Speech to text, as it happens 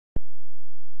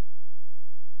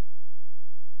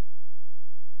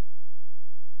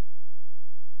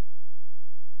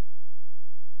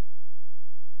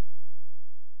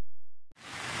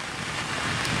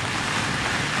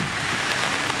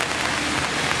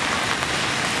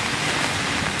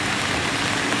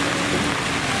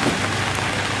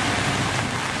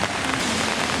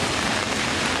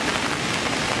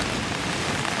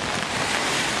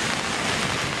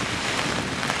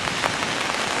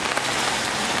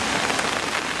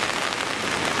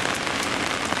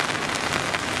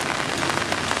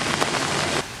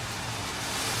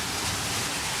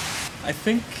I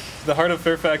think the heart of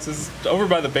Fairfax is over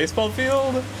by the baseball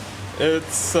field.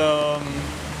 It's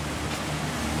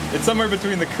somewhere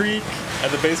between the creek and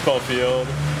the baseball field,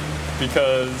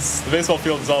 because the baseball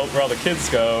field is where all the kids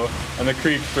go, and the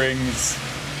creek brings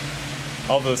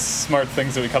all the smart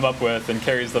things that we come up with and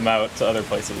carries them out to other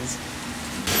places.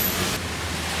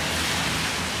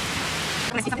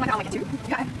 Want to see something like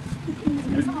that?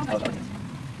 I'll like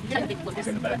it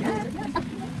too.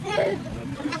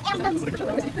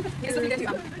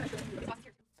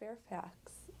 Fairfax,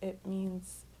 it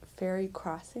means ferry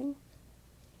crossing,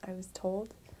 I was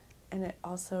told, and it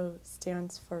also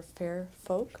stands for fair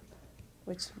folk,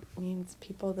 which means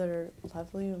people that are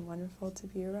lovely and wonderful to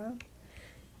be around.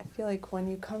 I feel like when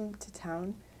you come to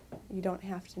town, you don't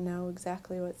have to know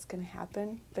exactly what's going to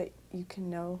happen, but you can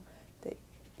know that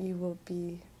you will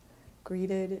be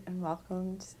greeted and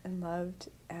welcomed and loved,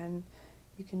 and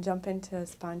you can jump into a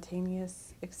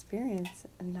spontaneous experience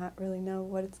and not really know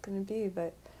what it's going to be,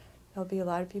 but there'll be a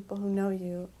lot of people who know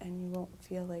you, and you won't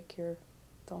feel like you're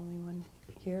the only one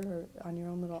here or on your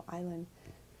own little island,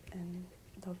 and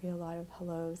there'll be a lot of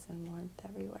hellos and warmth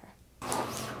everywhere.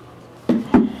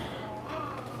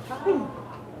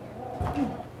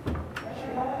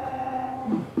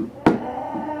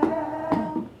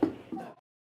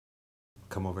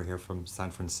 Come over here from San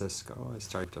Francisco. I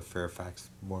started to Fairfax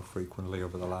more frequently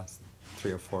over the last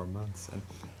 3 or 4 months, and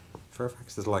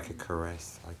Fairfax is like a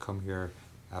caress. I come here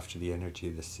after the energy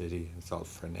of the city. It's all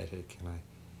frenetic, and I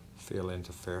feel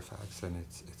into Fairfax, and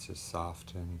it's just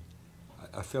soft, and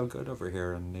I feel good over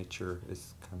here, and nature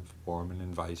is kind of warm and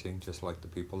inviting, just like the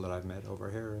people that I've met over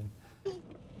here. And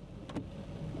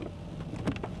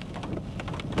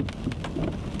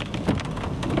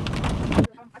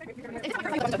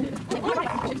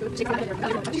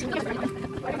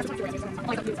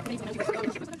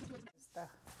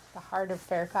the heart of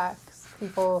Fairfax,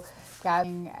 people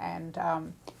gathering and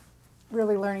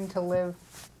really learning to live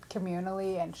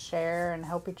communally and share and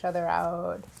help each other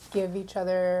out, give each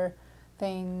other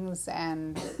things,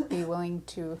 and be willing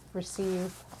to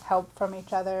receive help from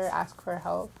each other, ask for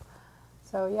help.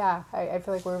 So yeah, I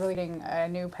feel like we're really getting a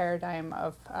new paradigm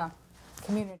of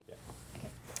community.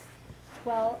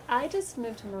 Well, I just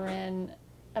moved to Marin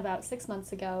about 6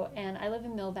 months ago, and I live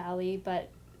in Mill Valley,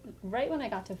 but right when I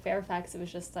got to Fairfax, it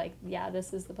was just like, yeah,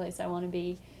 this is the place I want to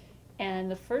be. And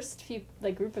the first few,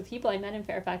 group of people I met in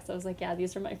Fairfax, I was like, yeah,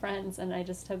 these are my friends, and I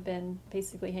just have been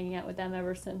basically hanging out with them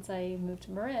ever since I moved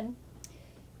to Marin.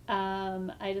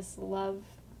 I just love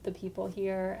the people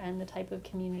here and the type of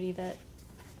community that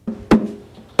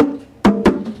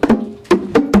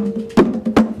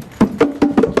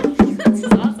this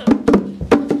is awesome.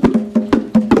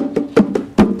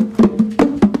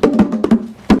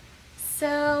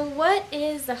 So, what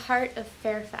is the heart of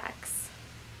Fairfax?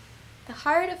 The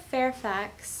heart of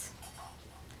Fairfax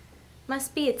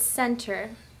must be its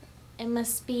center. It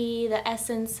must be the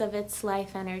essence of its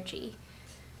life energy.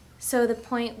 So the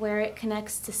point where it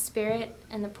connects to spirit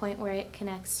and the point where it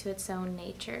connects to its own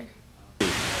nature.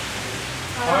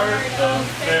 Heart of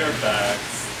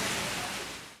Fairfax.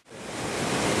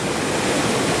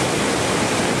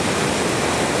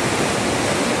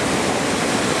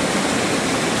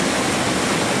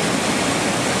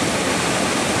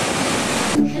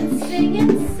 And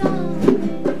singing songs,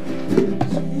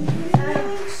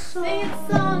 singing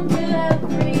songs to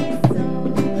every soul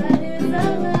that is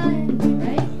alive,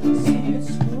 right?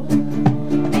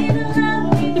 May the love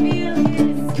we feel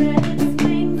here spread its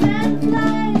wings and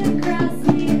fly across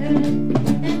the earth,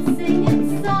 and singing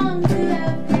songs to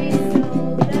every soul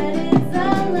that is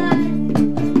alive.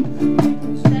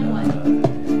 Then what?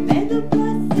 May the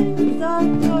blessings of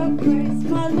your grace,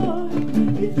 my Lord,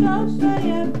 be felt by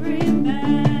every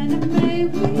man, and may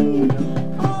we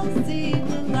all see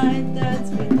the light that's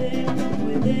within,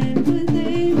 within,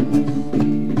 within.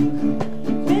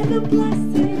 May the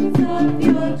blessings of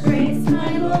your grace,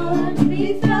 my Lord,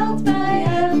 be felt by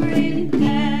every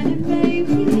man, and may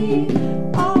we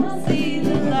all see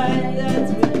the light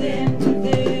that's within,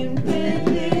 within,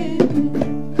 within.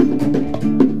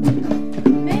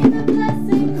 May the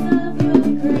blessings of your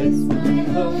grace, my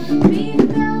Lord, be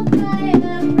felt by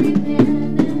every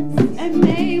man, And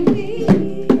may we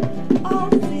all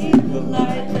see the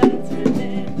light that's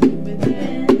within,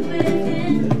 within,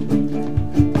 within.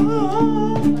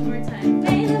 oh. One more time.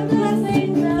 May the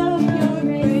blessings of your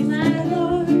grace, my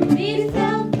Lord, be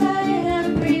felt by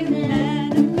every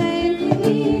man, And may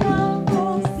we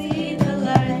all see the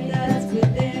light that's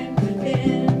within,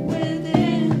 within,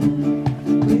 within.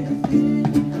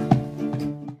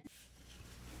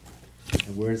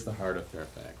 And where's the heart of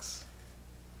Fairfax?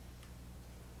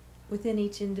 within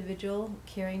each individual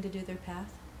caring to do their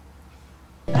path.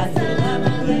 Assalamu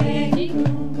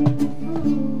alaikum.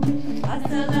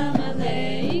 Assalamu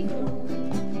alaikum.